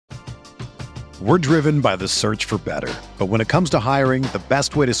We're driven by the search for better. But when it comes to hiring, the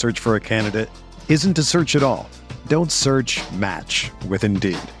best way to search for a candidate isn't to search at all. Don't search, match with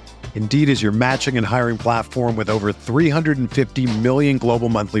Indeed. Indeed is your matching and hiring platform with over 350 million global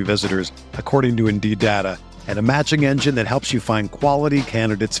monthly visitors, according to Indeed data, and a matching engine that helps you find quality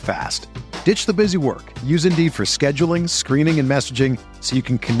candidates fast. Ditch the busy work. Use Indeed for scheduling, screening, and messaging so you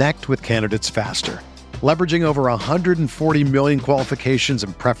can connect with candidates faster. Leveraging over 140 million qualifications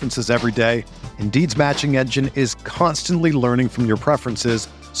and preferences every day, Indeed's matching engine is constantly learning from your preferences,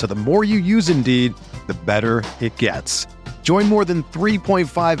 so the more you use Indeed, the better it gets. Join more than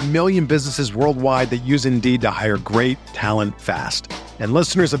 3.5 million businesses worldwide that use Indeed to hire great talent fast. And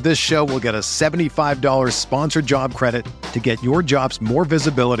listeners of this show will get a $75 sponsored job credit to get your jobs more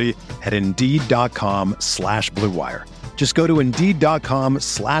visibility at Indeed.com/Blue Wire. Just go to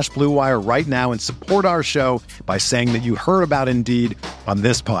Indeed.com/Blue Wire right now and support our show by saying that you heard about Indeed on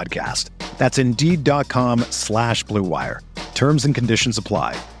this podcast. That's Indeed.com/Blue Wire. Terms and conditions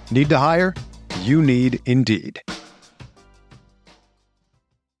apply. Need to hire? You need Indeed.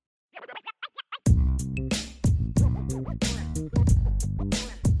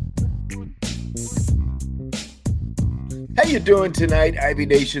 How you doing tonight, Ivy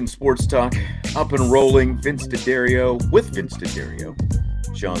Nation Sports Talk? Up and rolling, Vince D'Addario with Vince D'Addario,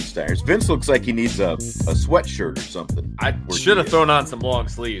 Sean Stires. Vince looks like he needs a sweatshirt or something. I should have thrown on some long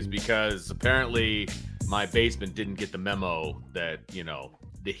sleeves because apparently my basement didn't get the memo that, you know,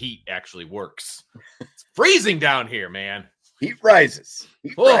 the heat actually works. It's freezing down here, man. Heat rises.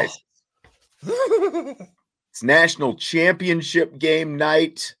 Heat rises. It's national championship game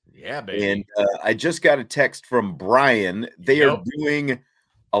night. Yeah, baby. And I just got a text from Brian. They are doing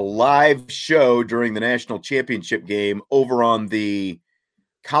a live show during the national championship game over on the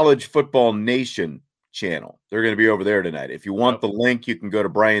College Football Nation channel. They're going to be over there tonight. If you want the link, you can go to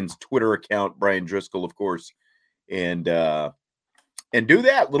Brian's Twitter account, Brian Driscoll, of course, and do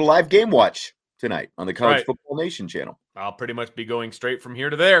that little live game watch tonight on the College Football Nation channel. I'll pretty much be going straight from here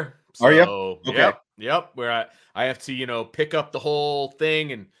to there. So, are you? Okay. Yep. Where I have to, pick up the whole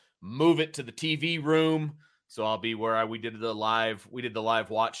thing and move it to the TV room. So I'll be where we did the live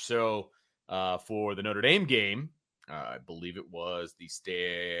watch show for the Notre Dame game. I believe it was the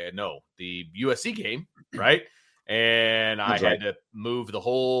USC game, right? And I had to move the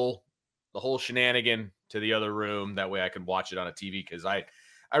whole shenanigan to the other room. That way I could watch it on a TV because I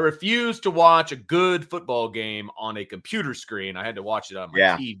refuse to watch a good football game on a computer screen. I had to watch it on my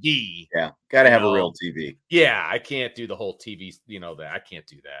TV. Yeah, got to have a real TV. Yeah, I can't do the whole TV, that. I can't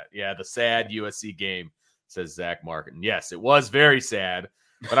do that. Yeah, the sad USC game, says Zach Martin. Yes, it was very sad.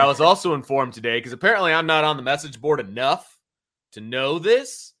 But I was also informed today, because apparently I'm not on the message board enough to know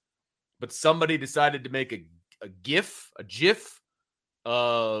this, but somebody decided to make a GIF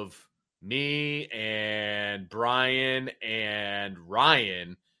of me and Brian and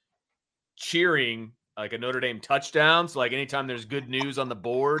Ryan cheering like a Notre Dame touchdown. So like anytime there's good news on the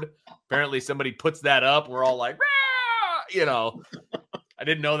board, apparently somebody puts that up. We're all like, rah! I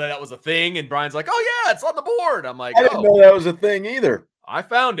didn't know that was a thing. And Brian's like, oh yeah, it's on the board. I'm like, I didn't know that was a thing either. I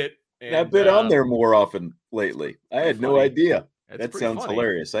found it. And I've been on there more often lately. I had no idea. That sounds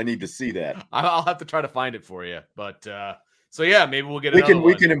hilarious. I need to see that. I'll have to try to find it for you. But so yeah, maybe we'll get we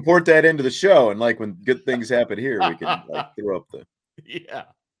can import that into the show, and like when good things happen here, we can throw up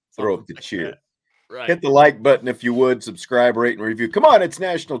the cheer. Right. Hit the like button if you would. Subscribe, rate, and review. Come on, it's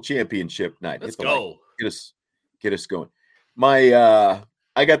national championship night. Let's go. Get us going.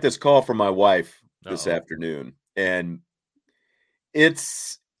 I got this call from my wife this afternoon, and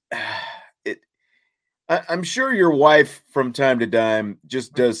I'm sure your wife from time to time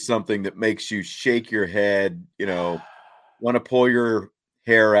just does something that makes you shake your head, want to pull your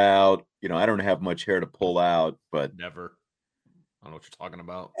hair out. I don't have much hair to pull out, but never. I don't know what you're talking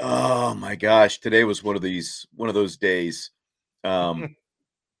about. Oh my gosh. Today was one of those days.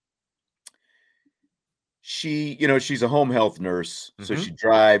 She's a home health nurse, so she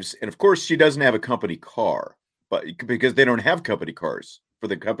drives, and of course she doesn't have a company car, but because they don't have company cars for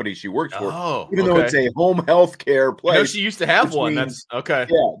the company she works for, even though it's a home health care place. She used to have one. That's okay.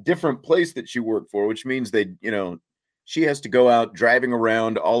 Yeah, different place that she worked for, which means she has to go out driving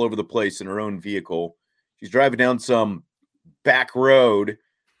around all over the place in her own vehicle. She's driving down some back road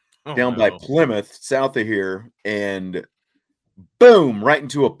by Plymouth, south of here, and boom, right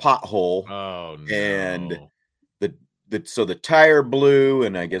into a pothole. Oh no. And so the tire blew,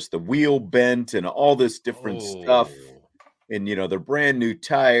 and I guess the wheel bent, and all this different stuff. And they're brand new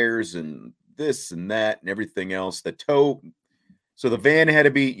tires and this and that and everything else. The tow. So the van had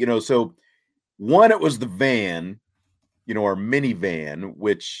to be, so one, it was the van, our minivan,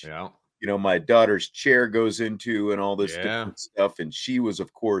 which my daughter's chair goes into and all this different stuff. And she was,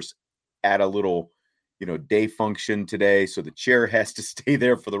 of course, at a little, day function today. So the chair has to stay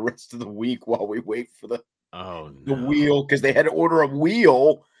there for the rest of the week while we wait for the wheel, because they had to order a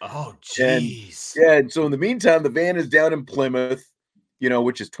wheel. Oh, jeez. And so in the meantime, the van is down in Plymouth,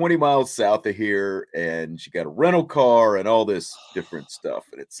 which is 20 miles south of here. And she got a rental car and all this different stuff.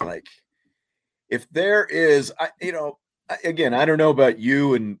 And it's like, if there is, again, I don't know about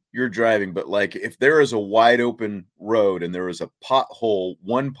you and your driving, but like if there is a wide open road and there is a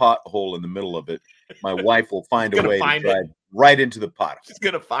one pothole in the middle of it, my wife will find a way to drive right into the pothole. She's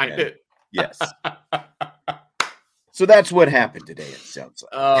going to find it. Yes. So that's what happened today, it sounds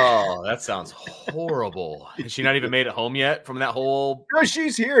like. Oh, that sounds horrible. Has she not even made it home yet from that whole No,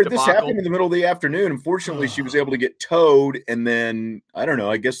 she's here. Debacle? This happened in the middle of the afternoon. Unfortunately, she was able to get towed, and then, I don't know,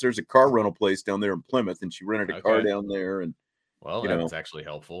 I guess there's a car rental place down there in Plymouth, and she rented a car down there. And that's actually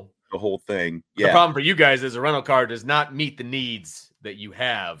helpful. The whole thing. Yeah. The problem for you guys is a rental car does not meet the needs that you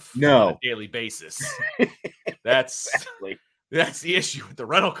have on a daily basis. That's the issue with the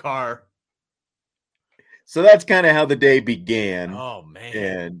rental car. So that's kind of how the day began. Oh, man.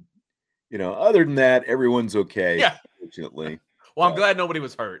 And, other than that, everyone's okay. Yeah. Fortunately. Well, I'm glad nobody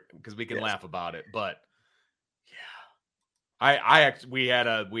was hurt because we can laugh about it. But yeah, we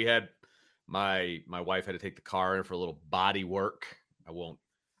had my wife had to take the car in for a little body work. I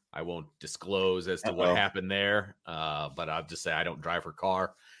won't disclose as to what happened there. But I'll just say I don't drive her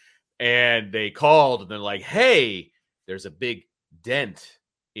car. And they called and they're like, hey, there's a big dent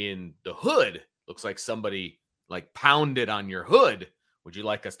in the hood. Looks like somebody pounded on your hood. Would you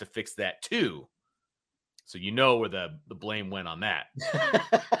like us to fix that too? So where the blame went on that.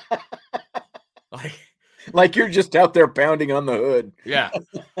 Like you're just out there pounding on the hood. Yeah.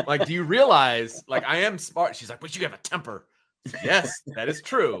 Do you realize I am smart? She's like, but you have a temper. Yes, that is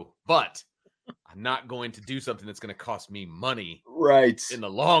true. But I'm not going to do something that's going to cost me money. Right. In the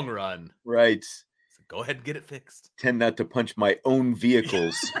long run. Right. Go ahead and get it fixed. Tend not to punch my own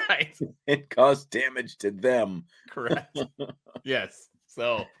vehicles. Right. And cause damage to them. Correct. Yes.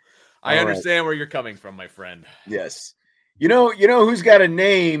 So I understand where you're coming from, my friend. Yes. You know who's got a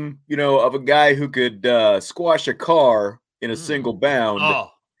name, of a guy who could squash a car in a single bound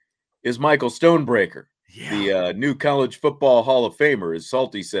is Michael Stonebreaker. Yeah. The new college football Hall of Famer, as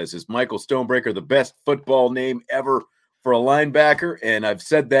Salty says. Is Michael Stonebreaker the best football name ever for a linebacker? And I've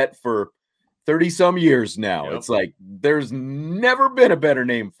said that for 30-some years now. Yep. It's like there's never been a better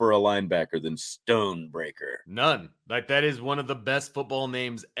name for a linebacker than Stonebreaker. None. That is one of the best football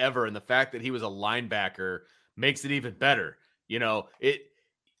names ever. And the fact that he was a linebacker makes it even better.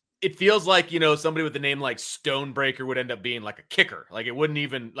 It feels like, somebody with a name like Stonebreaker would end up being like a kicker. It wouldn't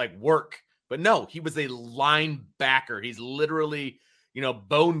even work. But no, he was a linebacker. He's literally,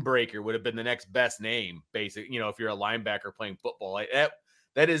 Bonebreaker would have been the next best name, basically, if you're a linebacker playing football.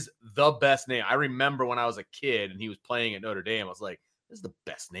 That is the best name. I remember when I was a kid and he was playing at Notre Dame, I was like, this is the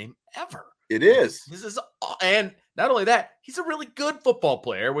best name ever. It is. And not only that, he's a really good football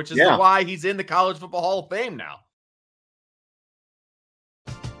player, which is why he's in the College Football Hall of Fame now.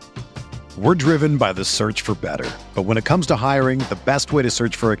 We're driven by the search for better. But when it comes to hiring, the best way to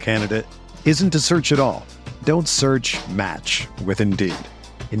search for a candidate isn't to search at all. Don't search, match with Indeed.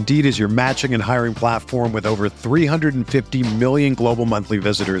 Indeed is your matching and hiring platform with over 350 million global monthly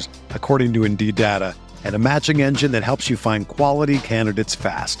visitors, according to Indeed data, and a matching engine that helps you find quality candidates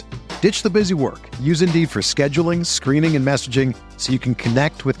fast. Ditch the busy work. Use Indeed for scheduling, screening, and messaging so you can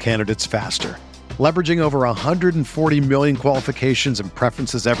connect with candidates faster. Leveraging over 140 million qualifications and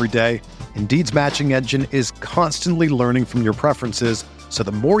preferences every day, Indeed's matching engine is constantly learning from your preferences, so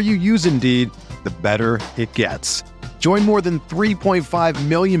the more you use Indeed, the better it gets. Join more than 3.5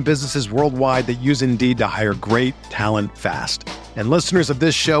 million businesses worldwide that use Indeed to hire great talent fast. And listeners of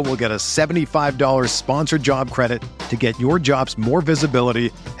this show will get a $75 sponsored job credit to get your jobs more visibility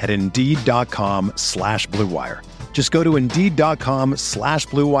at Indeed.com/Blue Wire. Just go to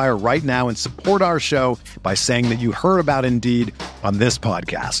Indeed.com/Blue Wire right now and support our show by saying that you heard about Indeed on this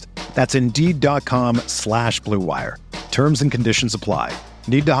podcast. That's Indeed.com/Blue Wire. Terms and conditions apply.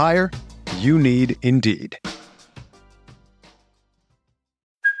 Need to hire? You need Indeed.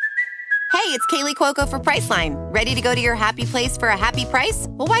 Hey, it's Kaylee Cuoco for Priceline. Ready to go to your happy place for a happy price?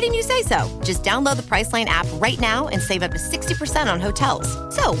 Well, why didn't you say so? Just download the Priceline app right now and save up to 60% on hotels.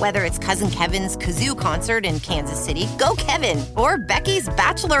 So whether it's Cousin Kevin's Kazoo Concert in Kansas City, go Kevin, or Becky's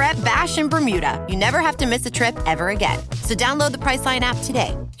Bachelorette Bash in Bermuda, you never have to miss a trip ever again. So download the Priceline app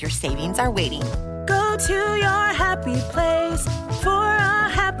today. Your savings are waiting. Go to your happy place for a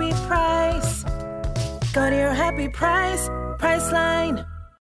happy price. Go to your happy price, Priceline.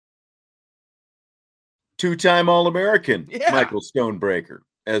 two-time All-American, Yeah. Michael Stonebreaker,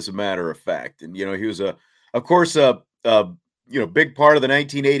 as a matter of fact. And, he was of course, a big part of the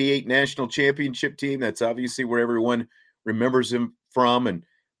 1988 national championship team. That's obviously where everyone remembers him from. And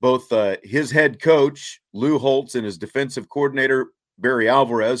both his head coach, Lou Holtz, and his defensive coordinator, Barry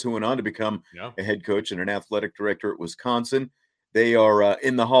Alvarez, who went on to become a head coach and an athletic director at Wisconsin, they are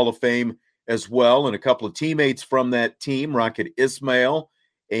in the Hall of Fame as well. And a couple of teammates from that team, Rocket Ismail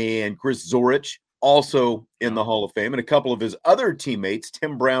and Chris Zorich, also in the Hall of Fame. And a couple of his other teammates,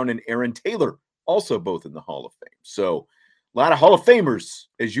 Tim Brown and Aaron Taylor, also both in the Hall of Fame. So a lot of Hall of Famers,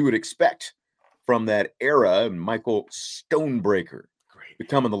 as you would expect from that era. And Michael Stonebreaker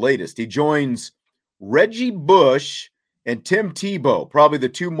becoming the latest. He joins Reggie Bush and Tim Tebow, probably the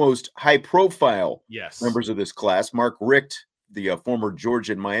two most high-profile members of this class. Mark Richt, the former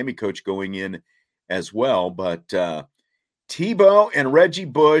Georgia and Miami coach, going in as well. But Tebow and Reggie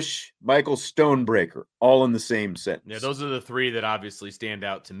Bush, Michael Stonebreaker, all in the same sentence. Yeah, those are the three that obviously stand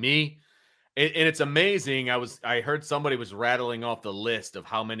out to me. And it's amazing. I heard somebody was rattling off the list of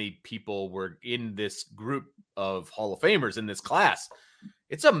how many people were in this group of Hall of Famers in this class.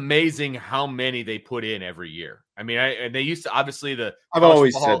 It's amazing how many they put in every year. I mean, and they used to, obviously, I've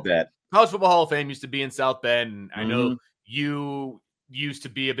always said that College Football Hall of Fame used to be in South Bend. And I know you used to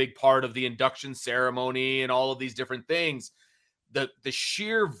be a big part of the induction ceremony and all of these different things. The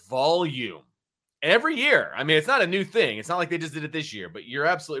sheer volume every year. I mean, it's not a new thing. It's not like they just did it this year, but you're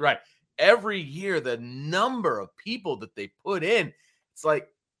absolutely right. Every year, the number of people that they put in, it's like,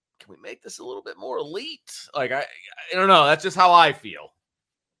 can we make this a little bit more elite? Like, I don't know. That's just how I feel.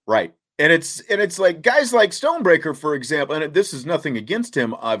 Right. And it's like guys like Stonebreaker, for example, and this is nothing against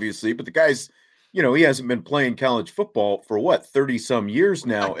him, obviously, but the guy's, he hasn't been playing college football for 30 some years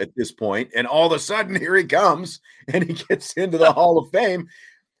now at this point. And all of a sudden, here he comes and he gets into the Hall of Fame.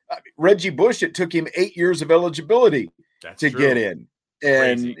 Reggie Bush, it took him 8 years of eligibility to get in.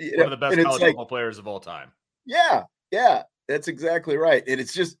 And one of the best college football players of all time. Yeah, that's exactly right. And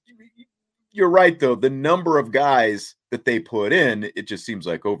it's just, you're right, though. The number of guys that they put in, it just seems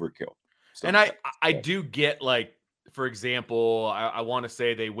like overkill. And I do get, like, for example, I want to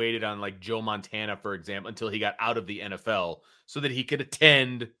say they waited on, like, Joe Montana, for example, until he got out of the NFL so that he could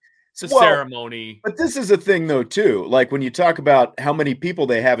attend the ceremony. But this is a thing, though, too. Like, when you talk about how many people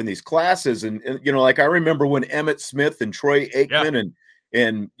they have in these classes, and like, I remember when Emmitt Smith and Troy Aikman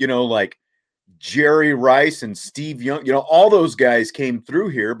and like Jerry Rice and Steve Young, all those guys came through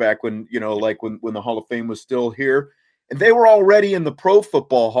here back when, like when the Hall of Fame was still here. And they were already in the Pro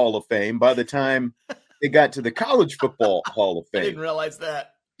Football Hall of Fame by the time they got to the College Football Hall of Fame. I didn't realize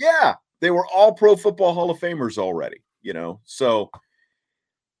that. Yeah, they were all Pro Football Hall of Famers already, So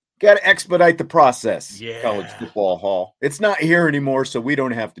got to expedite the process, College Football Hall. It's not here anymore, so we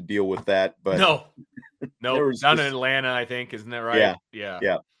don't have to deal with that. But no, down in Atlanta, I think, isn't that right?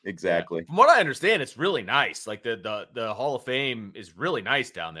 Yeah, exactly. Yeah. From what I understand, it's really nice. Like the Hall of Fame is really nice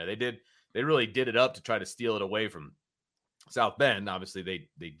down there. They really did it up to try to steal it away from South Bend. Obviously, they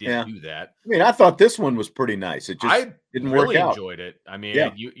did do that. I mean, I thought this one was pretty nice. It just didn't work out. I enjoyed it. I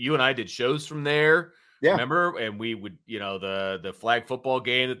mean, you and I did shows from there. Yeah. Remember? And we would, the flag football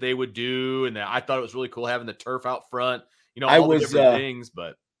game that they would do. And I thought it was really cool having the turf out front, all the different things.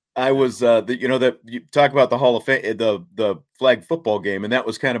 But I was, that you talk about the Hall of Fame, the flag football game. And that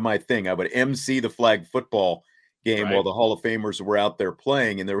was kind of my thing. I would MC the flag football game while the Hall of Famers were out there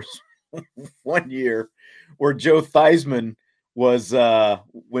playing. And there was one year where Joe Theismann was,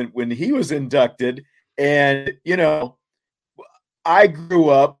 when he was inducted. And, I grew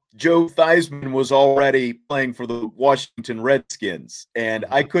up, Joe Theismann was already playing for the Washington Redskins, and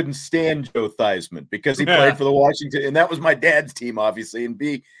I couldn't stand Joe Theismann because he played for the Washington, and that was my dad's team, obviously, and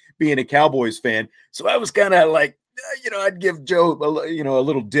being a Cowboys fan. So I was kind of like, I'd give Joe, a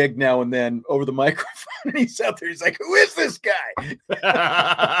little dig now and then over the microphone, and he's out there, he's like, who is this guy?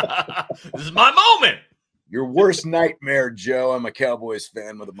 This is my moment. Your worst nightmare, Joe. I'm a Cowboys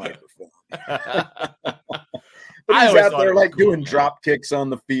fan with a microphone. But he's out there like cool, doing drop kicks on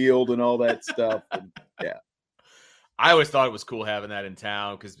the field and all that stuff. And, I always thought it was cool having that in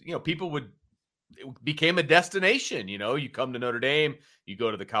town because, people it became a destination. You come to Notre Dame, you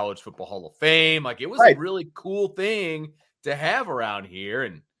go to the College Football Hall of Fame. Like, it was a really cool thing to have around here.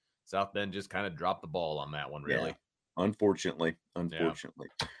 And South Bend just kind of dropped the ball on that one, really. Yeah. Unfortunately. Yeah.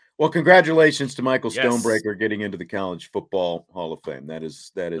 Well, congratulations to Michael Stonebreaker getting into the College Football Hall of Fame. That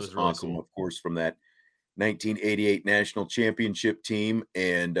is awesome, really cool. Of course, from that 1988 national championship team.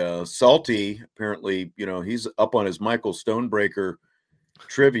 And Salty, apparently, he's up on his Michael Stonebreaker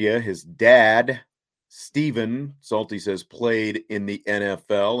trivia. His dad, Steven, Salty says, played in the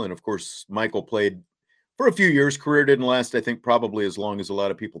NFL. And of course, Michael played for a few years. Career didn't last, I think, probably as long as a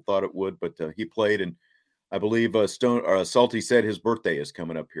lot of people thought it would, but he played, and I believe Salty said his birthday is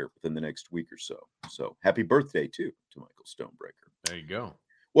coming up here within the next week or so. So happy birthday to Michael Stonebreaker. There you go.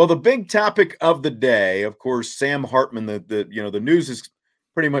 Well, the big topic of the day, of course, Sam Hartman. The news is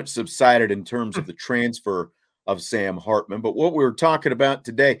pretty much subsided in terms of the transfer of Sam Hartman. But what we were talking about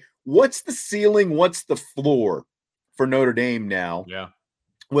today, what's the ceiling? What's the floor for Notre Dame now? Yeah,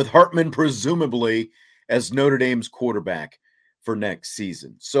 with Hartman presumably as Notre Dame's quarterback for next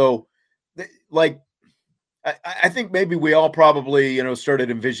season. So, I think maybe we all probably, started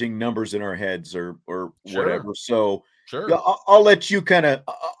envisioning numbers in our heads or whatever. So sure. I'll let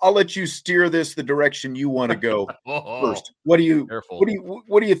you steer this the direction you want to go first. What do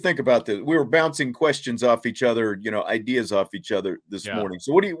you think about this? We were bouncing questions off each other, ideas off each other this morning.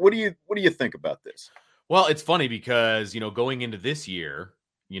 So what do you think about this? Well, it's funny because, going into this year,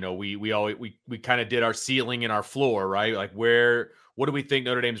 we kind of did our ceiling and our floor, right? Like what do we think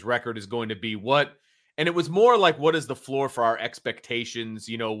Notre Dame's record is going to be? And it was more like, what is the floor for our expectations?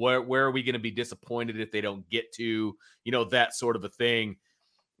 Where are we going to be disappointed if they don't get to, that sort of a thing.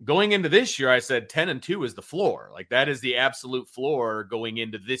 Going into this year, I said 10-2 is the floor. Like that is the absolute floor going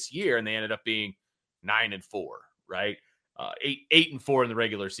into this year. And they ended up being 9-4, right? 8-4 in the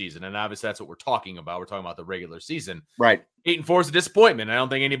regular season. And obviously that's what we're talking about. We're talking about the regular season. Right. 8-4 is a disappointment. I don't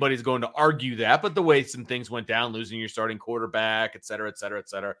think anybody's going to argue that, but the way some things went down, losing your starting quarterback, et cetera, et cetera, et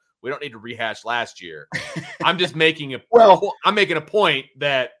cetera. We don't need to rehash last year. I'm just making I'm making a point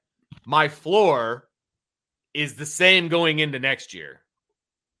that my floor is the same going into next year.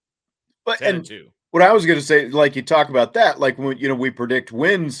 But 10-2. What I was going to say, like you talk about that, like when we predict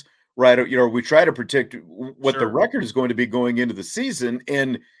wins, right? We try to predict what the record is going to be going into the season.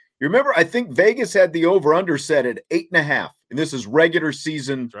 And you remember, I think Vegas had the over/under set at 8.5, and this is regular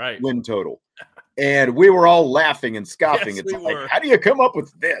season win total. And we were all laughing and scoffing. Yes, it's like, how do you come up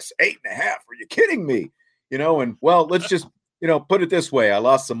with this 8.5? Are you kidding me? And well, let's just put it this way: I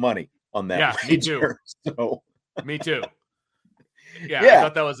lost some money on that. Yeah, me too. So me too. Yeah, I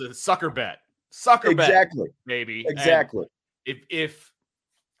thought that was a sucker bet. Exactly. Maybe exactly. And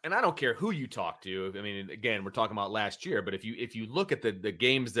and I don't care who you talk to. I mean, again, we're talking about last year, but if you look at the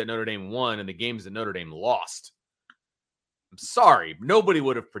games that Notre Dame won and the games that Notre Dame lost, I'm sorry, nobody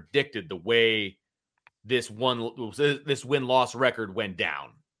would have predicted the way this win-loss record went down.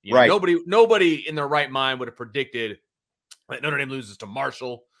 Right. Nobody in their right mind would have predicted that Notre Dame loses to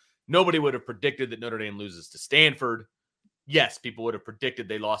Marshall. Nobody would have predicted that Notre Dame loses to Stanford. Yes, people would have predicted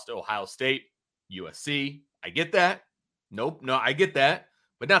they lost to Ohio State, USC. I get that. No, I get that,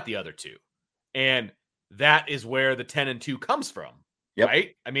 but not the other two. And that is where the 10-2 comes from,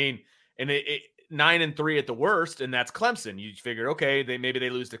 right? I mean, and it 9-3 at the worst, and that's Clemson. You figured, okay, maybe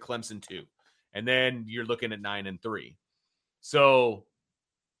they lose to Clemson too. And then you're looking at 9-3. So,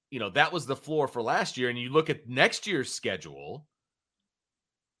 that was the floor for last year. And you look at next year's schedule,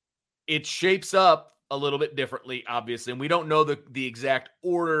 it shapes up a little bit differently, obviously. And we don't know the exact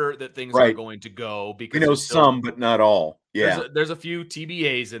order that things are going to go. Because we know some, but not all. Yeah. There's a few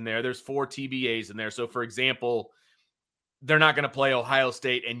TBAs in there. There's 4 TBAs in there. So, for example, they're not going to play Ohio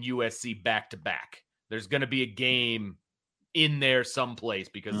State and USC back-to-back. There's going to be a game in there someplace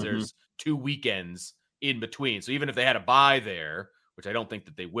because there's 2 weekends in between. So even if they had a bye there, which I don't think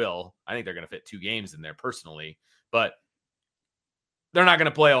that they will, I think they're going to fit 2 games in there personally, but they're not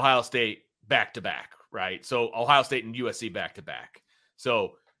going to play Ohio State back-to-back, right? So Ohio State and USC back-to-back.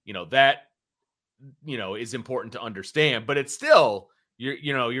 So, that, is important to understand, but it's still,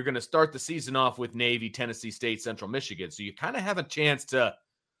 you're going to start the season off with Navy, Tennessee State, Central Michigan. So you kind of have a chance to,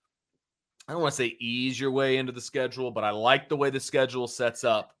 I don't want to say ease your way into the schedule, but I like the way the schedule sets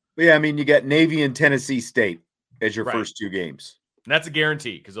up. Yeah, I mean, you got Navy and Tennessee State as your first 2 games. And that's a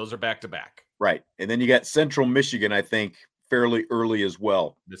guarantee because those are back-to-back. Right. And then you got Central Michigan, I think, fairly early as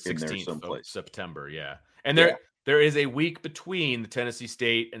well. The 16th of September, yeah. And there is a week between the Tennessee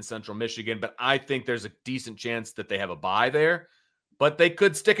State and Central Michigan, but I think there's a decent chance that they have a bye there. But they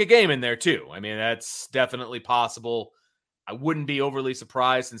could stick a game in there too. I mean, that's definitely possible. I wouldn't be overly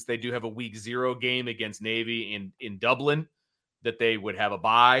surprised since they do have a week 0 game against Navy in Dublin that they would have a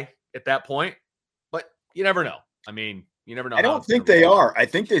bye at that point. But you never know. I mean, you never know. I don't think they are. I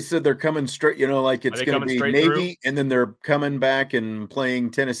think they said they're coming straight, like it's going to be Navy through? And then they're coming back and playing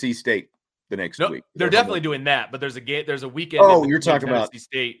Tennessee State the next week. They're definitely doing that, but there's a weekend. Oh, you're talking Tennessee about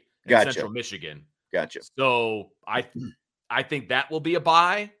State and Central Michigan. Gotcha. So I think that will be a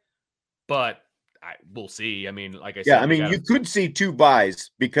bye, but we'll see. I mean, like I said. Yeah, I mean, you could see 2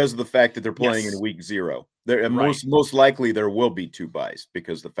 buys because of the fact that they're playing in week 0. There, and Right. most likely there will be 2 buys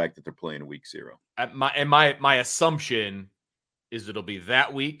because the fact that they're playing a week 0. My assumption is it'll be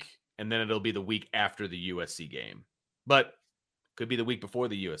that week, and then it'll be the week after the USC game. But could be the week before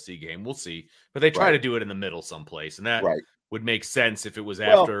the USC game. We'll see. But they try Right. to do it in the middle someplace, and that Right. would make sense if it was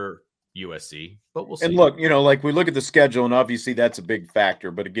Well, after USC. But we'll see. And look, like we look at the schedule, and obviously that's a big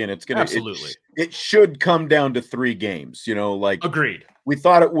factor. But again, it's gonna Absolutely. it should come down to 3 games. Like Agreed. we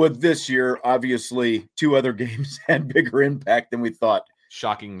thought it would this year. Obviously, 2 other games had bigger impact than we thought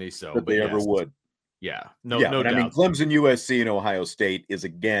Shockingly so. that But they ever yes. would. Yeah. No but doubt. I mean, Clemson, USC, and Ohio State is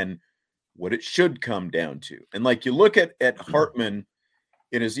again what it should come down to. And like you look at Hartman,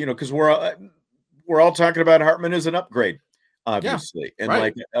 it is because we're all talking about Hartman as an upgrade, obviously. And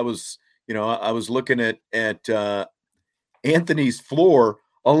right. like I was looking at Anthony's floor.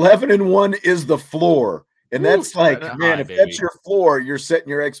 11-1 is the floor. And that's like, man, if that's your floor, you're setting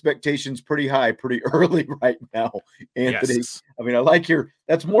your expectations pretty high, pretty early right now, Anthony. Yes. I mean, I like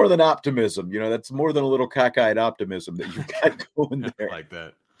that's more than optimism. That's more than a little cockeyed optimism that you've got going there. I like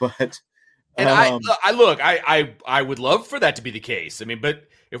that. But and I would love for that to be the case. I mean, but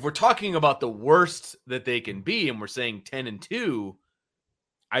if we're talking about the worst that they can be, and we're saying 10-2,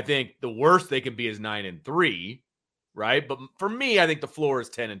 I think the worst they can be is 9-3. Right. But for me, I think the floor is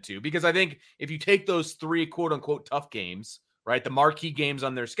 10-2, because I think if you take those 3 quote unquote tough games, right, the marquee games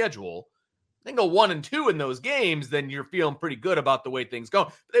on their schedule, they go 1-2 in those games, then you're feeling pretty good about the way things go.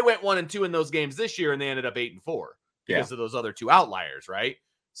 But they went 1-2 in those games this year, and they ended up 8-4 because of those other 2 outliers. Right.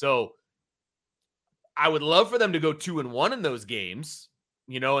 So I would love for them to go 2-1 in those games,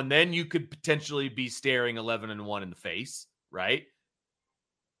 and then you could potentially be staring 11-1 in the face. Right.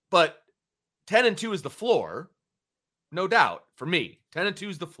 But 10-2 is the floor. No doubt for me, 10-2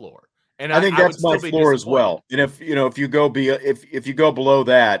 is the floor, and I think that's my floor as well. And if you go if you go below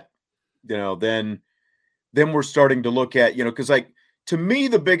that, then we're starting to look at because to me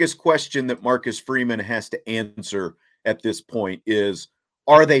the biggest question that Marcus Freeman has to answer at this point is,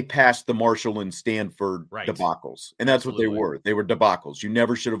 are they past the Marshall and Stanford debacles? And that's Absolutely. What they were. They were debacles. You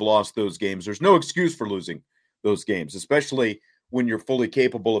never should have lost those games. There's no excuse for losing those games, especially when you're fully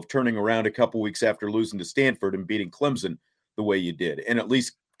capable of turning around a couple weeks after losing to Stanford and beating Clemson the way you did, and at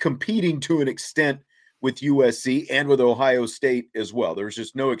least competing to an extent with USC and with Ohio State as well. There's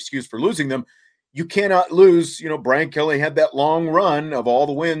just no excuse for losing them. You cannot lose. Brian Kelly had that long run of all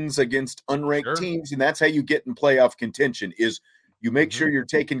the wins against unranked teams, and that's how you get in playoff contention, is you make sure you're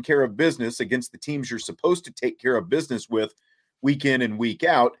taking care of business against the teams you're supposed to take care of business with week in and week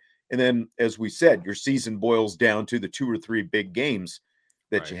out. And then, as we said, your season boils down to the 2 or 3 big games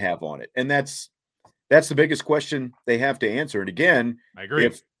that you have on it. And that's the biggest question they have to answer. And again, I agree.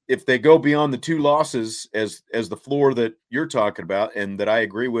 If they go beyond the 2 losses as the floor that you're talking about, and that I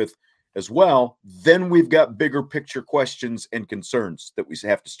agree with as well, then we've got bigger picture questions and concerns that we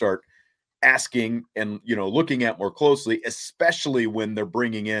have to start asking and, looking at more closely, especially when they're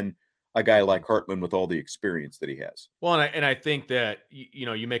bringing in a guy like Hartman with all the experience that he has. Well, and I think that,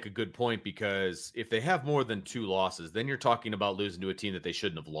 you make a good point, because if they have more than 2 losses, then you're talking about losing to a team that they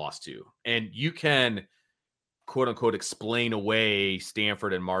shouldn't have lost to. And you can, quote unquote, explain away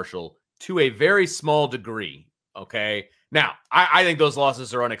Stanford and Marshall to a very small degree. Okay. Now, I think those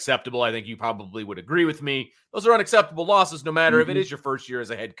losses are unacceptable. I think you probably would agree with me. Those are unacceptable losses, no matter if it is your first year as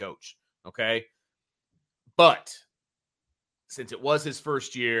a head coach. Okay. But since it was his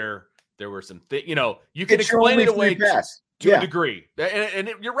first year, there were some things, you can explain it away to a degree.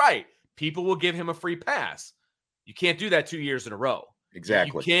 And you're right. People will give him a free pass. You can't do that 2 years in a row.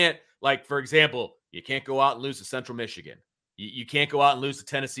 Exactly. You can't, like, for example, you can't go out and lose to Central Michigan. You can't go out and lose to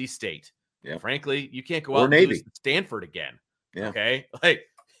Tennessee State. Yeah. Frankly, you can't go out and lose to Stanford again. Yeah. Okay. Like,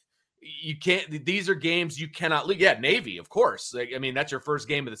 you can't, these are games you cannot lose. Yeah. Navy, of course. Like, I mean, that's your first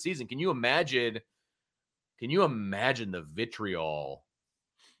game of the season. Can you imagine the vitriol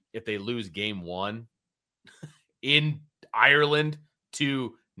if they lose game 1 in Ireland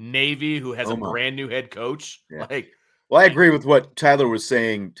to Navy, who has a brand new head coach? Yeah. Well, I agree with what Tyler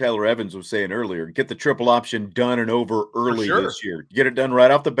Evans was saying earlier. Get the triple option done and over early this year. Get it done right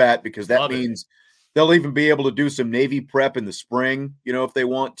off the bat, because that means they'll even be able to do some Navy prep in the spring, if they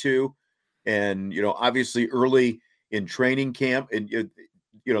want to. And, obviously early in training camp, and,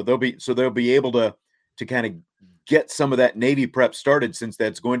 they'll be able to kind of get some of that Navy prep started, since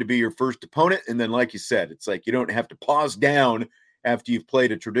that's going to be your first opponent. And then, like you said, it's like you don't have to pause down after you've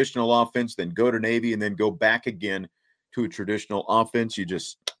played a traditional offense, then go to Navy and then go back again to a traditional offense. You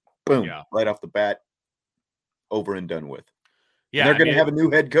just, boom, right off the bat, over and done with. Yeah. And they're going to have a new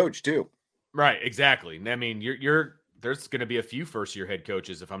head coach too. Right. Exactly. I mean, you're there's going to be a few first-year head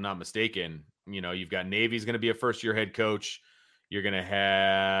coaches, if I'm not mistaken. You've got Navy's going to be a first-year head coach. You're going to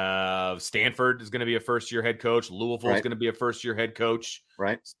have Stanford is going to be a first-year head coach. Louisville is going to be a first-year head coach.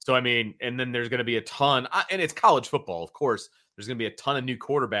 Right. So, and then there's going to be a ton, and it's college football, of course. There's going to be a ton of new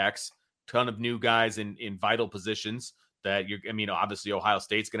quarterbacks, ton of new guys in vital positions that obviously Ohio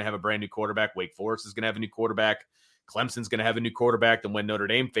State's going to have a brand new quarterback. Wake Forest is going to have a new quarterback. Clemson's going to have a new quarterback than when Notre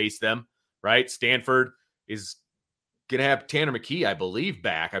Dame faced them, right? Stanford is going to have Tanner McKee, I believe,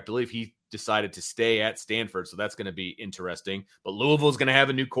 back. I believe he decided to stay at Stanford, so that's going to be interesting. But Louisville's going to have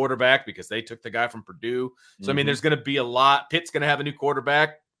a new quarterback because they took the guy from Purdue. So, there's going to be a lot. Pitt's going to have a new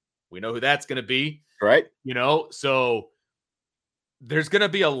quarterback. We know who that's going to be. Right. So there's going to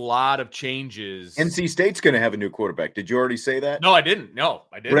be a lot of changes. NC State's going to have a new quarterback. Did you already say that? No, I didn't. No,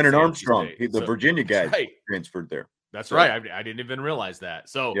 I didn't. Brennan Armstrong, the Virginia guy, transferred there. That's right. I didn't even realize that.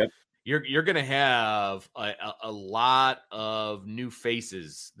 So you're going to have a lot of new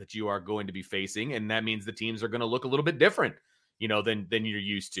faces that you are going to be facing, and that means the teams are going to look a little bit different, than you're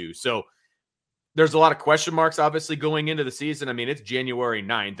used to. So there's a lot of question marks, obviously, going into the season. It's January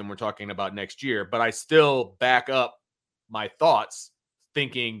 9th, and we're talking about next year, but I still back up my thoughts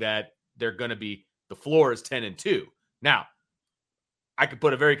thinking that they're going to be, the floor is 10-2. Now, I could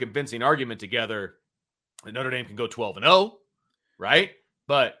put a very convincing argument together that Notre Dame can go 12-0, right?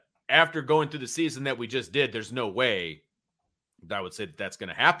 But after going through the season that we just did, there's no way that I would say that that's going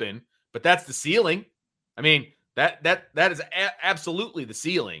to happen. But that's the ceiling. That is absolutely the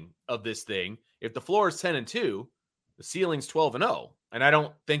ceiling of this thing. If the floor is 10-2, the ceiling's 12-0. And I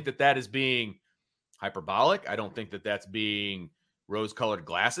don't think that is being hyperbolic. I don't think that that's being rose-colored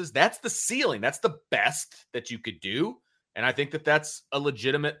glasses. That's the ceiling. That's the best that you could do. And I think that that's a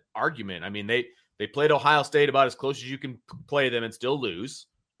legitimate argument. They played Ohio State about as close as you can play them and still lose,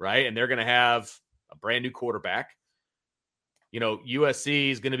 right? And they're going to have a brand new quarterback. USC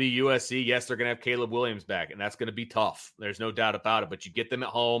is going to be USC. Yes, they're going to have Caleb Williams back, and that's going to be tough. There's no doubt about it. But you get them at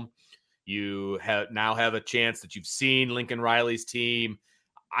home. You now have a chance that you've seen Lincoln Riley's team.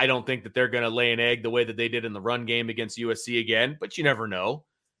 I don't think that they're going to lay an egg the way that they did in the run game against USC again, but you never know.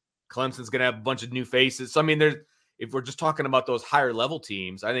 Clemson's going to have a bunch of new faces. So, if we're just talking about those higher level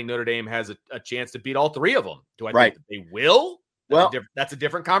teams, I think Notre Dame has a chance to beat all three of them. Do I think that they will? That's a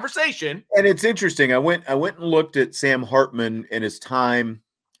different conversation. And it's interesting. I went and looked at Sam Hartman and his time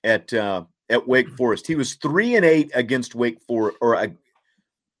at Wake Forest. He was 3-8 against Wake Forest, or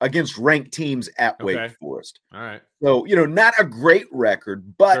against ranked teams at Wake Forest. All right. So, not a great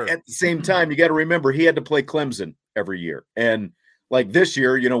record, but at the same time, you got to remember he had to play Clemson every year. And like this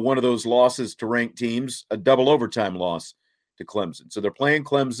year, one of those losses to ranked teams, a double overtime loss to Clemson. So they're playing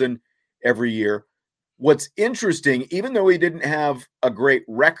Clemson every year. What's interesting, even though he didn't have a great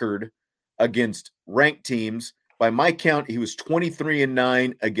record against ranked teams, by my count, he was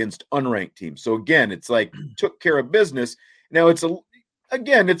 23-9 against unranked teams. So again, it's like took care of business. Now it's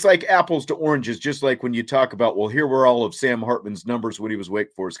like apples to oranges, just like when you talk about, well, here were all of Sam Hartman's numbers when he was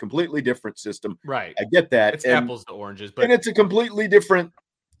Wake Forest. Completely different system. Right. I get that. It's apples to oranges. But it's a completely different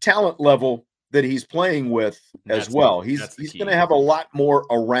talent level that he's playing with as well. He's going to have a lot more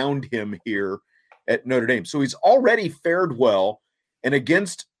around him here at Notre Dame. So he's already fared well. And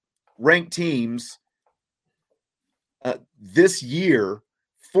against ranked teams this year,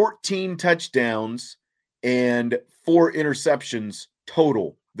 14 touchdowns and 4 interceptions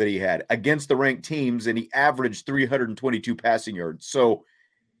total that he had against the ranked teams, and he averaged 322 passing yards. So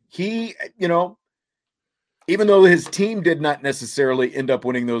he, even though his team did not necessarily end up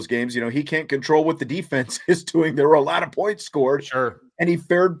winning those games, he can't control what the defense is doing. There were a lot of points scored. Sure. And he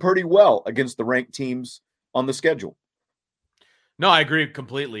fared pretty well against the ranked teams on the schedule. No, I agree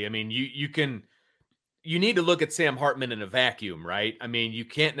completely. You need to look at Sam Hartman in a vacuum, right? You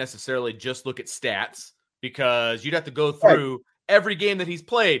can't necessarily just look at stats, because you'd have to go through every game that he's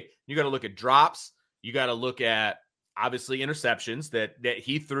played. You got to look at drops. You got to look at, obviously, interceptions that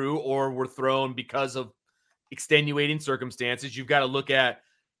he threw or were thrown because of extenuating circumstances. You've got to look at,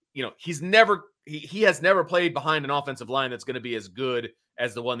 he has never played behind an offensive line that's going to be as good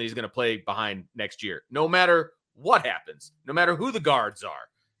as the one that he's going to play behind next year. No matter what happens, no matter who the guards are,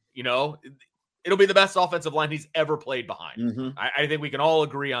 it'll be the best offensive line he's ever played behind. Mm-hmm. I think we can all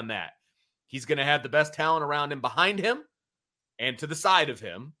agree on that. He's going to have the best talent around him, behind him, and to the side of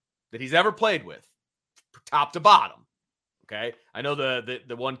him that he's ever played with, top to bottom. Okay. I know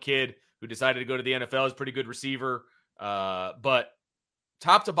the one kid who decided to go to the NFL is a pretty good receiver. But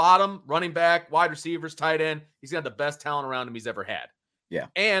top to bottom, running back, wide receivers, tight end, he's got the best talent around him he's ever had. Yeah.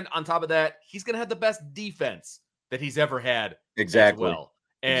 And on top of that, he's going to have the best defense that he's ever had. Exactly. As well.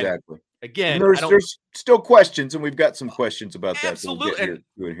 And exactly. again, there's still questions, and we've got some questions about that. Absolutely. So we'll get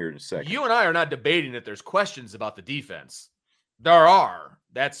to it here in a second. You and I are not debating that there's questions about the defense. There are.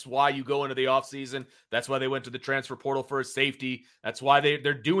 That's why you go into the offseason. That's why they went to the transfer portal for a safety. That's why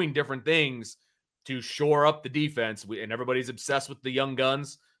they're doing different things to shore up the defense. And everybody's obsessed with the young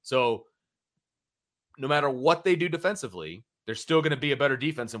guns. So no matter what they do defensively, there's still going to be a better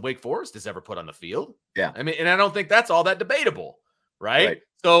defense than Wake Forest has ever put on the field. Yeah. I mean, and I don't think that's all that debatable, right?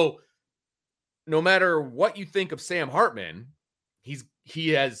 So no matter what you think of Sam Hartman, he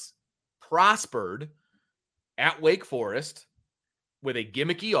has prospered at Wake Forest with a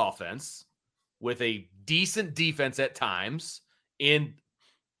gimmicky offense, with a decent defense at times, in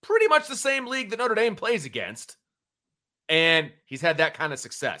pretty much the same league that Notre Dame plays against. And he's had that kind of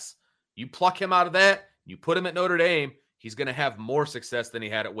success. You pluck him out of that, you put him at Notre Dame, he's going to have more success than he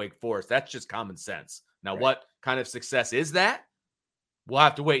had at Wake Forest. That's just common sense. Now, what kind of success is that? We'll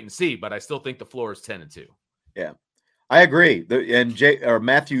have to wait and see, but I still think the floor is 10-2. Yeah, I agree.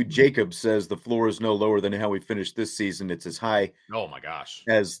 Matthew Jacobs says the floor is no lower than how we finished this season. It's as high, oh my gosh,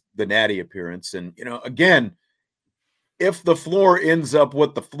 as the Natty appearance. And, again, if the floor ends up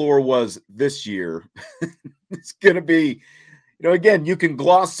what the floor was this year, it's going to be, again, you can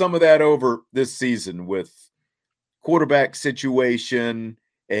gloss some of that over this season with quarterback situation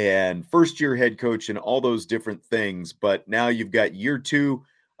and first-year head coach and all those different things. But now you've got year 2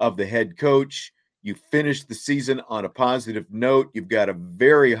 of the head coach. You finished the season on a positive note. You've got a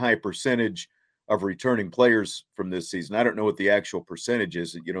very high percentage of returning players from this season. I don't know what the actual percentage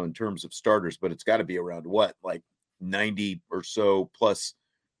is, in terms of starters, but it's got to be around like 90 or so plus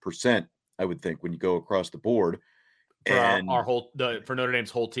percent, I would think, when you go across the board. For and for Notre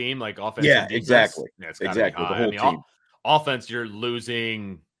Dame's whole team, like offense. Yeah, and defense. exactly. Yeah, exactly. The whole team. Offense, you're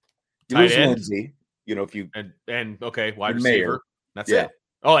losing. You lose Lindsey, if you wide receiver. That's it.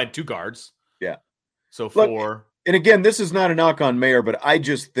 Oh, and 2 guards. Yeah. So 4. And again, this is not a knock on Mayer, but I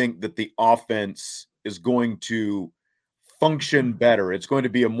just think that the offense is going to function better. It's going to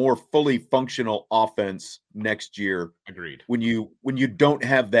be a more fully functional offense next year. Agreed. When you don't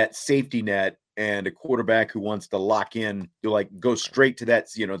have that safety net and a quarterback who wants to lock in, you go straight to that.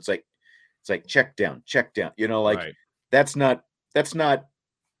 It's like check down. Right. That's not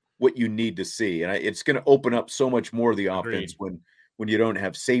what you need to see, and it's going to open up so much more of the offense when you don't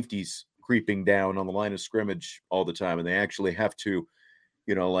have safeties creeping down on the line of scrimmage all the time, and they actually have to,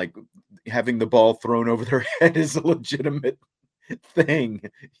 having the ball thrown over their head is a legitimate thing.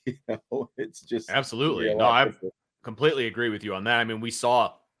 It's just absolutely. No, I completely agree with you on that. I mean, we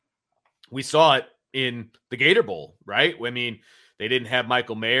saw it in the Gator Bowl, right? I mean, they didn't have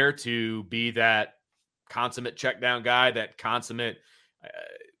Michael Mayer to be that consummate check down guy, that consummate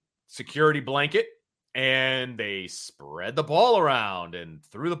security blanket, and they spread the ball around and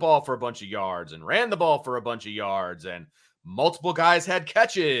threw the ball for a bunch of yards and ran the ball for a bunch of yards, and multiple guys had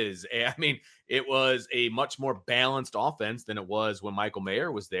catches. And I mean, it was a much more balanced offense than it was when Michael Mayer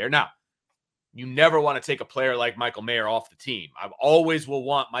was there. Now, you never want to take a player like Michael Mayer off the team. I always will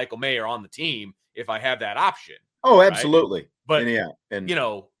want Michael Mayer on the team if I have that option. Oh, absolutely. Right?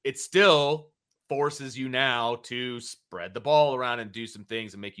 But, it still forces you now to spread the ball around and do some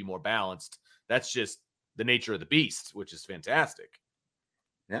things and make you more balanced. That's just the nature of the beast, which is fantastic.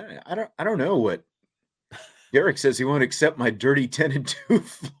 Yeah, I don't know what Derek says. He won't accept my dirty 10-2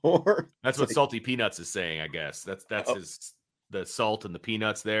 floor. That's what Salty Peanuts is saying, I guess. That's the salt and the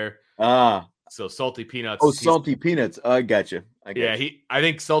peanuts there. So Salty Peanuts. Oh, Salty Peanuts. I got you. I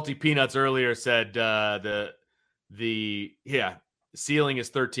think Salty Peanuts earlier said the ceiling is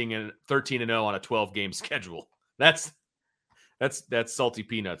 13-0 on a 12-game schedule. That's Salty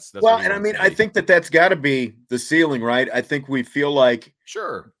Peanuts. That's I think that's got to be the ceiling, right? I think we feel like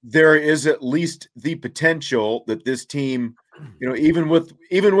sure there is at least the potential that this team, even with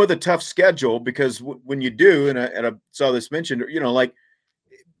a tough schedule, because when you do, and I saw this mentioned,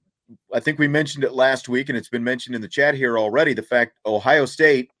 I think we mentioned it last week, and it's been mentioned in the chat here already. The fact Ohio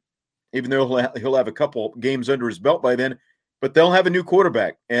State, even though he'll have a couple games under his belt by then, but they'll have a new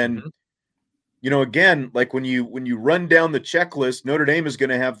quarterback. And, again, like when you run down the checklist, Notre Dame is going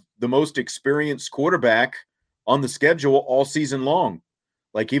to have the most experienced quarterback on the schedule all season long,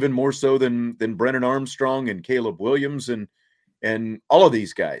 like even more so than Brennan Armstrong and Caleb Williams and all of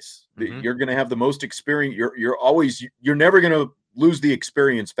these guys. You're going to have the most experience. You're never going to lose the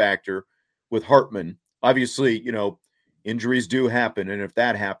experience factor with Hartman. Obviously, injuries do happen. And if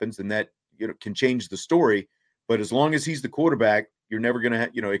that happens, then that, can change the story. But as long as he's the quarterback, you're never going to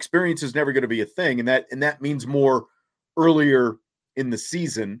have, experience is never going to be a thing. And that means more earlier in the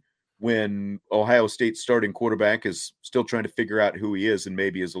season when Ohio State's starting quarterback is still trying to figure out who he is and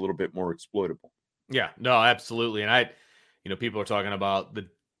maybe is a little bit more exploitable. Yeah, no, absolutely. And people are talking about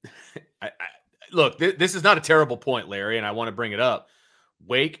look, this is not a terrible point, Larry, and I want to bring it up.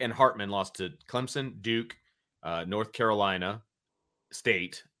 Wake and Hartman lost to Clemson, Duke, North Carolina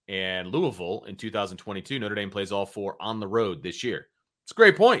State, and Louisville in 2022. Notre Dame plays all 4 on the road this year. It's a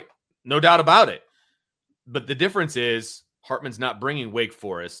great point. No doubt about it. But the difference is Hartman's not bringing Wake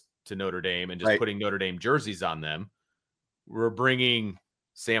Forest to Notre Dame and just putting Notre Dame jerseys on them. We're bringing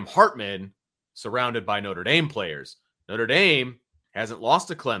Sam Hartman surrounded by Notre Dame players. Notre Dame hasn't lost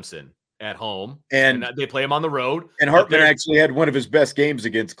to Clemson at home, and they play him on the road. And Hartman actually had one of his best games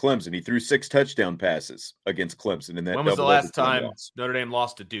against Clemson. He threw 6 touchdown passes against Clemson. In that, when was the last time Notre Dame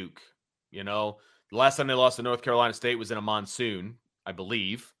lost to Duke? The last time they lost to North Carolina State was in a monsoon, I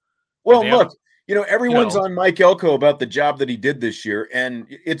believe. Well, look, everyone's on Mike Elko about the job that he did this year, and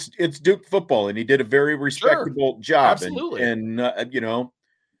it's Duke football, and he did a very respectable job. Absolutely. And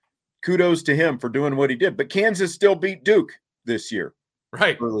kudos to him for doing what he did. But Kansas still beat Duke this year.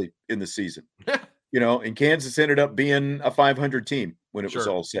 Right. Early in the season, and Kansas ended up being a 500 team when it was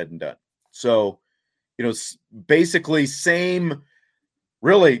all said and done. So, basically same,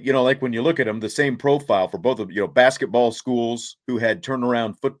 really, like when you look at them, the same profile for both of, basketball schools who had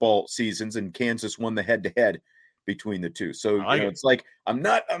turnaround football seasons, and Kansas won the head-to-head between the two. So, it's like, I'm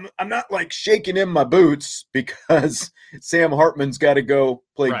not like shaking in my boots because Sam Hartman's got to go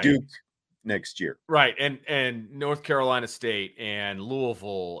play Duke next year. Right. And North Carolina State and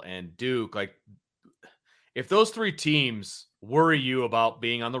Louisville and Duke, like, if those 3 teams worry you about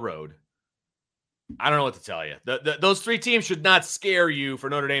being on the road, I don't know what to tell you. Those 3 teams should not scare you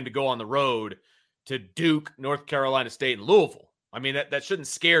for Notre Dame to go on the road to Duke, North Carolina State, and Louisville. I mean, that shouldn't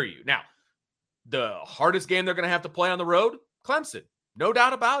scare you. Now, the hardest game they're going to have to play on the road, Clemson. No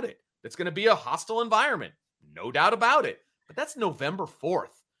doubt about it. It's going to be a hostile environment. No doubt about it. But that's November 4th.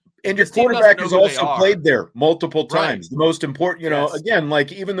 And your quarterback has also played there multiple times. Right. The most important, again,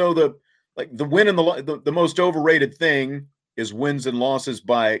 like, even though the win and the most overrated thing is wins and losses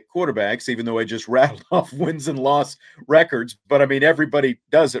by quarterbacks, even though I just rattled off wins and loss records. But I mean, everybody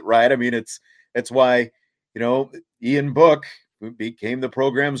does it, right? I mean, it's why, Ian Book became the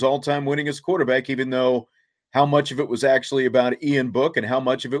program's all-time winningest quarterback, even though how much of it was actually about Ian Book and how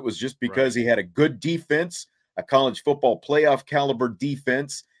much of it was just because he had a good defense, a college football playoff caliber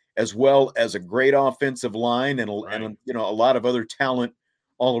defense, as well as a great offensive line and a lot of other talent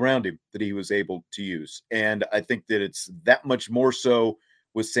all around him that he was able to use. And I think that it's that much more so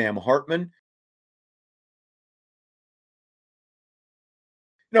with Sam Hartman.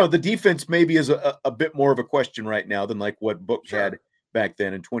 The defense maybe is a bit more of a question right now than like what Book had back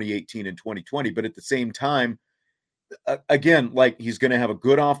then in 2018 and 2020. But at the same time, again, like, he's going to have a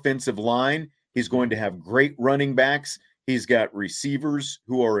good offensive line. He's going to have great running backs. He's got receivers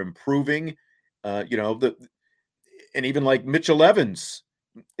who are improving, and even like Mitchell Evans,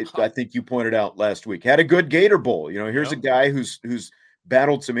 I think you pointed out last week, had a good Gator Bowl. Here's a guy who's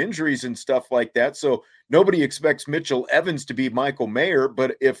battled some injuries and stuff like that. So nobody expects Mitchell Evans to be Michael Mayer,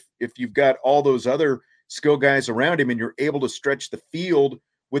 but if you've got all those other skill guys around him and you're able to stretch the field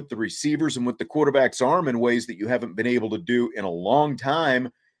with the receivers and with the quarterback's arm in ways that you haven't been able to do in a long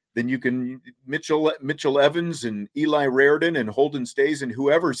time, then you can Mitchell Evans and Eli Raridan and Holden Stays and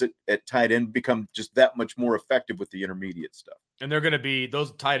whoever's at tight end become just that much more effective with the intermediate stuff. And they're going to be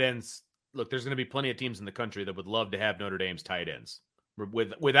those tight ends. Look, there's going to be plenty of teams in the country that would love to have Notre Dame's tight ends.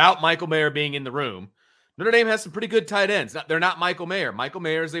 Without Michael Mayer being in the room, Notre Dame has some pretty good tight ends. They're not Michael Mayer. Michael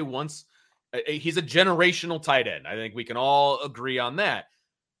Mayer is he's a generational tight end. I think we can all agree on that.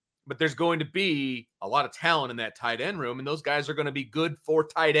 But there's going to be a lot of talent in that tight end room, and those guys are going to be good for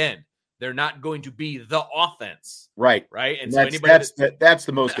tight end. They're not going to be the offense. Right. And so that's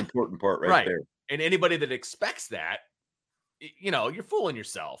the most important part right there. And anybody that expects that, you're fooling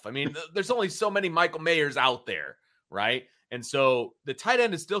yourself. I mean, there's only so many Michael Mayers out there, right? And so the tight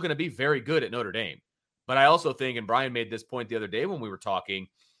end is still going to be very good at Notre Dame. But I also think, and Brian made this point the other day when we were talking,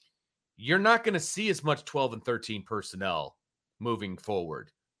 you're not going to see as much 12 and 13 personnel moving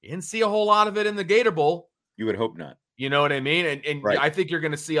forward. You didn't see a whole lot of it in the Gator Bowl. You would hope not. You know what I mean? And I think you're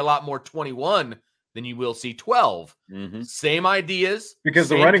going to see a lot more 21 than you will see 12. Mm-hmm. Same ideas. Because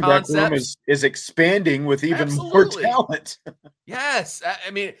the running back room is expanding with even more talent. Yes.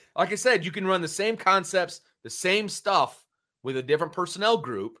 I mean, like I said, you can run the same concepts, the same stuff with a different personnel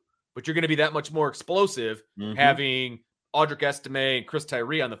group, but you're going to be that much more explosive having Audric Estime and Chris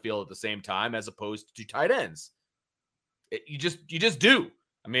Tyree on the field at the same time as opposed to tight ends. You just do.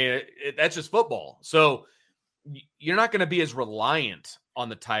 I mean, that's just football. So you're not going to be as reliant on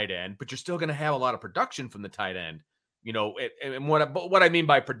the tight end, but you're still going to have a lot of production from the tight end. You know, and what I mean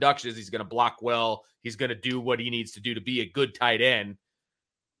by production is he's going to block well. He's going to do what he needs to do to be a good tight end.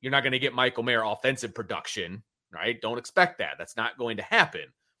 You're not going to get Michael Mayer offensive production, right? Don't expect that. That's not going to happen,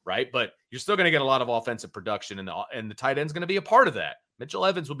 right? But you're still going to get a lot of offensive production, and the tight end's going to be a part of that. Mitchell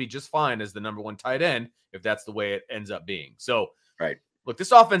Evans will be just fine as the number one tight end if that's the way it ends up being. So, right. Look,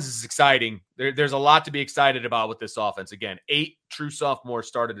 this offense is exciting. There's a lot to be excited about with this offense. Again, 8 true sophomores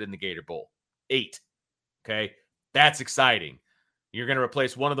started in the Gator Bowl. 8. Okay? That's exciting. You're going to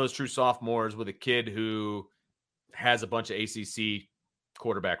replace one of those true sophomores with a kid who has a bunch of ACC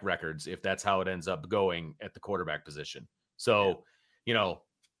quarterback records, if that's how it ends up going at the quarterback position. So, you know,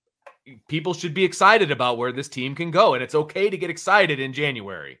 people should be excited about where this team can go, and it's okay to get excited in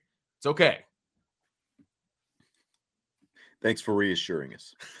January. It's okay. Thanks for reassuring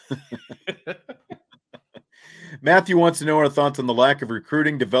us. Matthew wants to know our thoughts on the lack of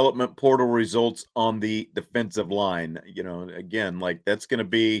recruiting development portal results on the defensive line. You know, again, like that'll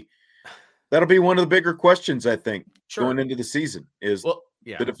be one of the bigger questions, I think, going into the season is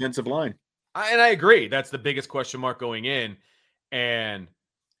the defensive line. And I agree. That's the biggest question mark going in. And,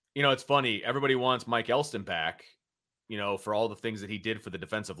 you know, it's funny. Everybody wants Mike Elston back, you know, for all the things that he did for the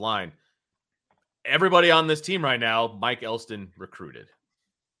defensive line. Everybody on this team right now, Mike Elston recruited.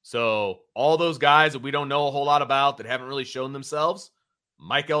 So all those guys that we don't know a whole lot about that haven't really shown themselves,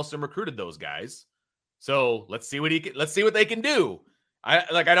 Mike Elston recruited those guys. So let's see what they can do.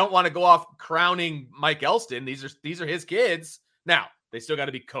 I don't want to go off crowning Mike Elston. These are his kids. Now, they still got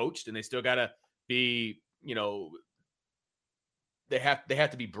to be coached, and they still got to be, you know, they have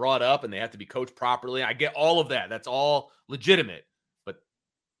to be brought up, and they have to be coached properly. I get all of that. That's all legitimate. But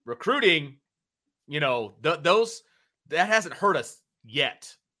recruiting, you know, that hasn't hurt us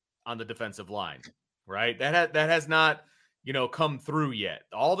yet on the defensive line, right? That has not, you know, come through yet.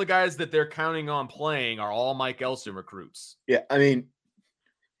 All the guys that they're counting on playing are all Mike Elston recruits. Yeah, I mean,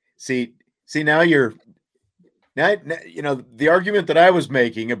 see now you know, the argument that I was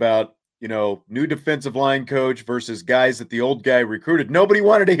making about, you know, new defensive line coach versus guys that the old guy recruited. Nobody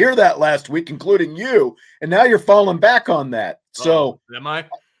wanted to hear that last week, including you. And now you're falling back on that. So am I?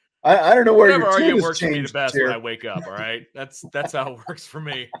 I don't know where your tune works for me the best when I wake up. All right, that's how it works for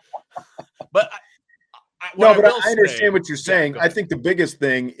me. But I understand what you're saying. I think the biggest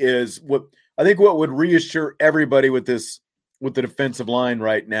thing is what would reassure everybody with the defensive line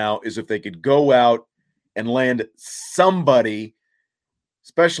right now is if they could go out and land somebody,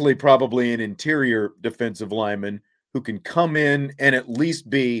 especially probably an interior defensive lineman, who can come in and at least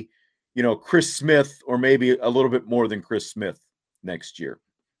be, you know, Chris Smith or maybe a little bit more than Chris Smith next year.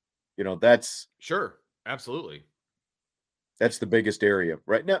 You know, that's sure. Absolutely. That's the biggest area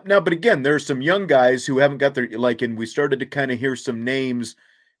right now. But again, there's some young guys who haven't got their, and we started to kind of hear some names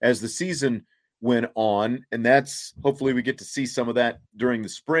as the season went on. And that's, hopefully we get to see some of that during the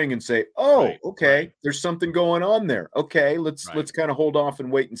spring and say, okay, there's something going on there. Okay. Let's kind of hold off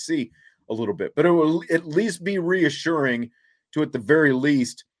and wait and see a little bit, but it will at least be reassuring to, at the very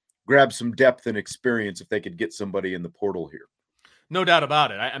least, grab some depth and experience if they could get somebody in the portal here. No doubt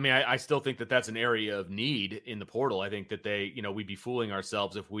about it. I mean, I still think that that's an area of need in the portal. I think that we'd be fooling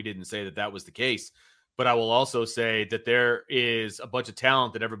ourselves if we didn't say that was the case. But I will also say that there is a bunch of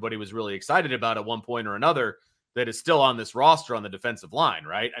talent that everybody was really excited about at one point or another that is still on this roster on the defensive line,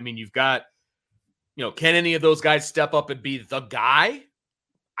 right? I mean, you've got, you know, can any of those guys step up and be the guy?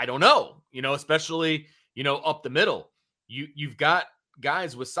 I don't know, you know, especially, you know, up the middle. You've got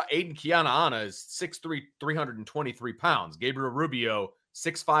guys with Aiden Kiana is 6'3", 323 pounds. Gabriel Rubio,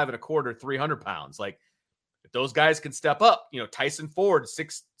 6'5" and a quarter, 300 pounds. Like, if those guys can step up, you know, Tyson Ford,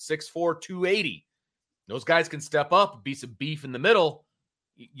 6'4", 280. Those guys can step up, be some beef in the middle.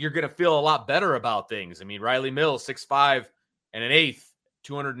 You're going to feel a lot better about things. I mean, Riley Mills, 6'5" and an eighth,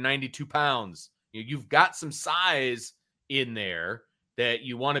 292 pounds. You've got some size in there that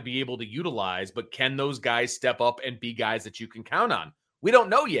you want to be able to utilize, but can those guys step up and be guys that you can count on? We don't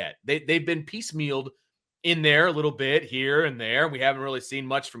know yet. They've been piecemealed in there a little bit here and there. We haven't really seen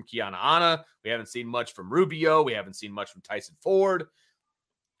much from Kiana Ana. We haven't seen much from Rubio. We haven't seen much from Tyson Ford.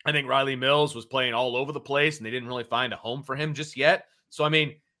 I think Riley Mills was playing all over the place, and they didn't really find a home for him just yet. So, I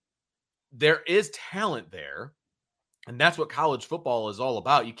mean, there is talent there, and that's what college football is all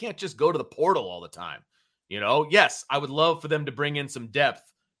about. You can't just go to the portal all the time. You know, yes, I would love for them to bring in some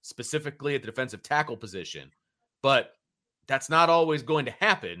depth, specifically at the defensive tackle position, but that's not always going to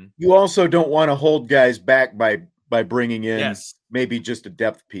happen. You also don't want to hold guys back by bringing in maybe just a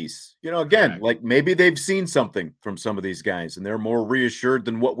depth piece. You know, again, like maybe they've seen something from some of these guys and they're more reassured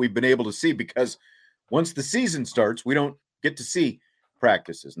than what we've been able to see, because once the season starts, we don't get to see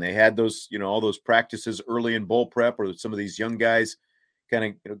practices. And they had those, all those practices early in bowl prep, or some of these young guys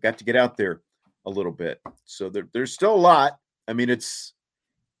kind of got to get out there a little bit. So there's still a lot. I mean, it's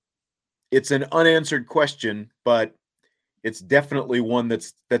an unanswered question, but it's definitely one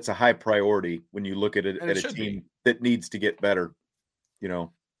that's a high priority when you look at it at a team that needs to get better,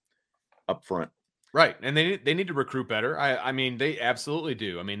 up front. Right. And they need to recruit better. I mean, they absolutely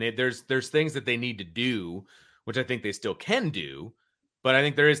do. I mean, there's things that they need to do, which I think they still can do, but I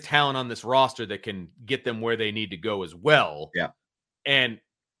think there is talent on this roster that can get them where they need to go as well. Yeah. And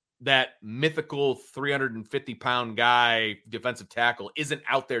that mythical 350-pound guy, defensive tackle, isn't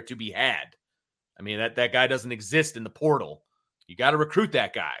out there to be had. I mean, that guy doesn't exist in the portal. You got to recruit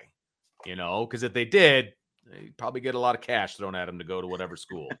that guy, because if they did, they'd probably get a lot of cash thrown at him to go to whatever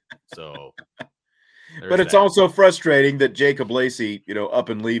school. So, but it's also frustrating that Jacob Lacey, up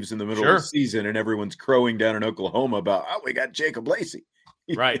and leaves in the middle of the season, and everyone's crowing down in Oklahoma about, we got Jacob Lacey.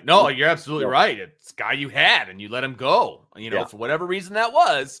 Right. No, you're absolutely right. It's a guy you had, and you let him go. For whatever reason that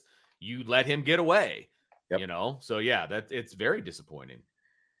was, you let him get away. Yep. So it's very disappointing.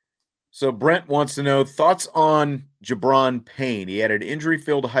 So Brent wants to know thoughts on Jabron Payne. He had an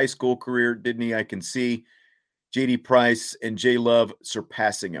injury-filled high school career, didn't he? I can see J.D. Price and Jay Love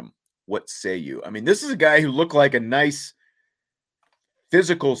surpassing him. What say you? I mean, this is a guy who looked like a nice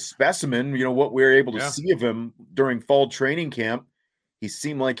physical specimen. What we were able to see of him during fall training camp. He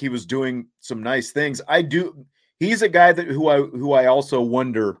seemed like he was doing some nice things. He's a guy who I also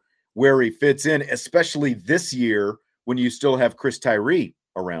wonder where he fits in, especially this year when you still have Chris Tyree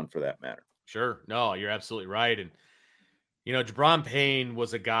around, for that matter. Sure. No, you're absolutely right. And, Jabron Payne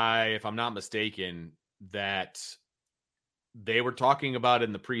was a guy, if I'm not mistaken, that they were talking about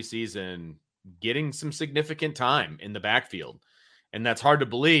in the preseason getting some significant time in the backfield. And that's hard to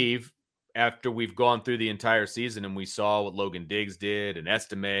believe after we've gone through the entire season and we saw what Logan Diggs did and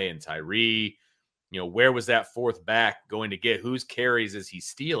Estime and Tyree. Where was that fourth back going to get? Whose carries is he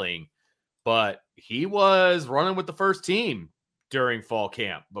stealing? But he was running with the first team during fall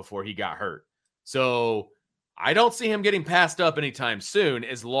camp before he got hurt. So I don't see him getting passed up anytime soon,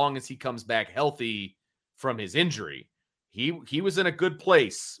 as long as he comes back healthy from his injury. He was in a good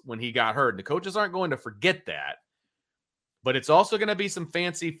place when he got hurt, and the coaches aren't going to forget that. But it's also going to be some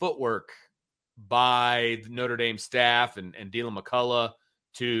fancy footwork by the Notre Dame staff and Dylan McCullough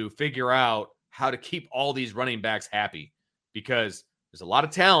to figure out how to keep all these running backs happy, because there's a lot of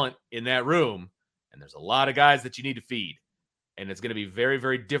talent in that room, and there's a lot of guys that you need to feed. And it's going to be very,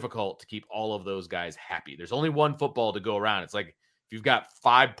 very difficult to keep all of those guys happy. There's only one football to go around. It's like if you've got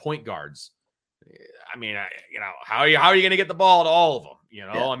 5 point guards, I mean, how are you going to get the ball to all of them?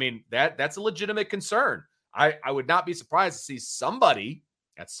 I mean, that's a legitimate concern. I would not be surprised to see somebody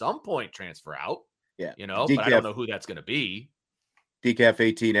at some point transfer out. Yeah. But I don't know who that's going to be. Decaf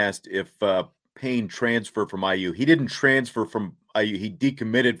 18 asked if Payne transferred from IU. He didn't transfer from IU. He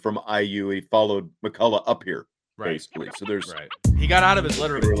decommitted from IU. He followed McCullough up here. Right. Basically. So there's he got out of his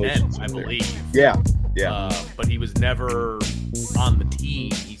letter of intent, I believe. Yeah. But he was never on the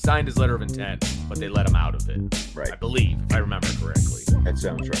team. He signed his letter of intent, but they let him out of it. Right. I believe, if I remember correctly. That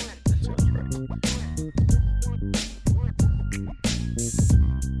sounds right.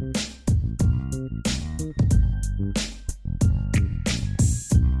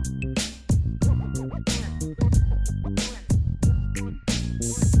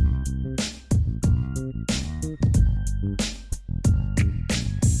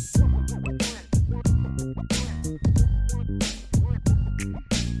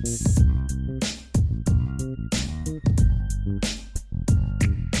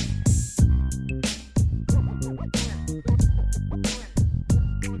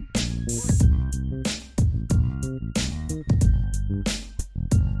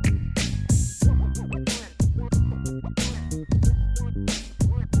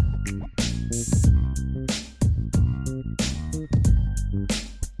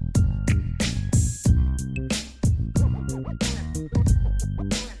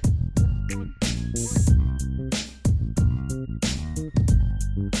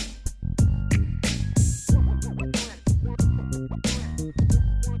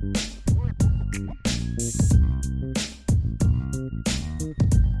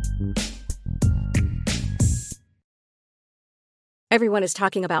 Everyone is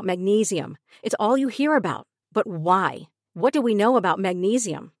talking about magnesium. It's all you hear about. But why? What do we know about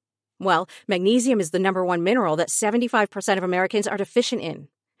magnesium? Well, magnesium is the #1 mineral that 75% of Americans are deficient in.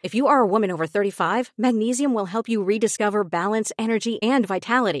 If you are a woman over 35, magnesium will help you rediscover balance, energy, and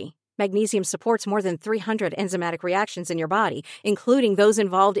vitality. Magnesium supports more than 300 enzymatic reactions in your body, including those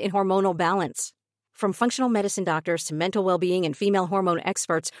involved in hormonal balance. From functional medicine doctors to mental well-being and female hormone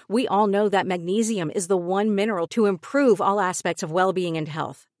experts, we all know that magnesium is the one mineral to improve all aspects of well-being and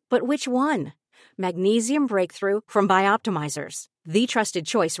health. But which one? Magnesium Breakthrough from Bioptimizers, the trusted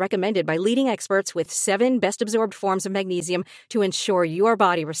choice recommended by leading experts with 7 best-absorbed forms of magnesium to ensure your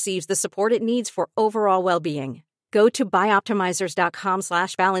body receives the support it needs for overall well-being. Go to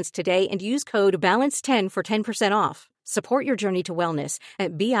bioptimizers.com/balance today and use code BALANCE10 for 10% off. Support your journey to wellness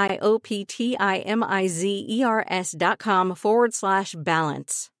at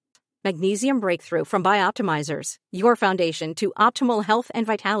bioptimizers.com/balance. Magnesium Breakthrough from Bioptimizers, your foundation to optimal health and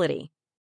vitality.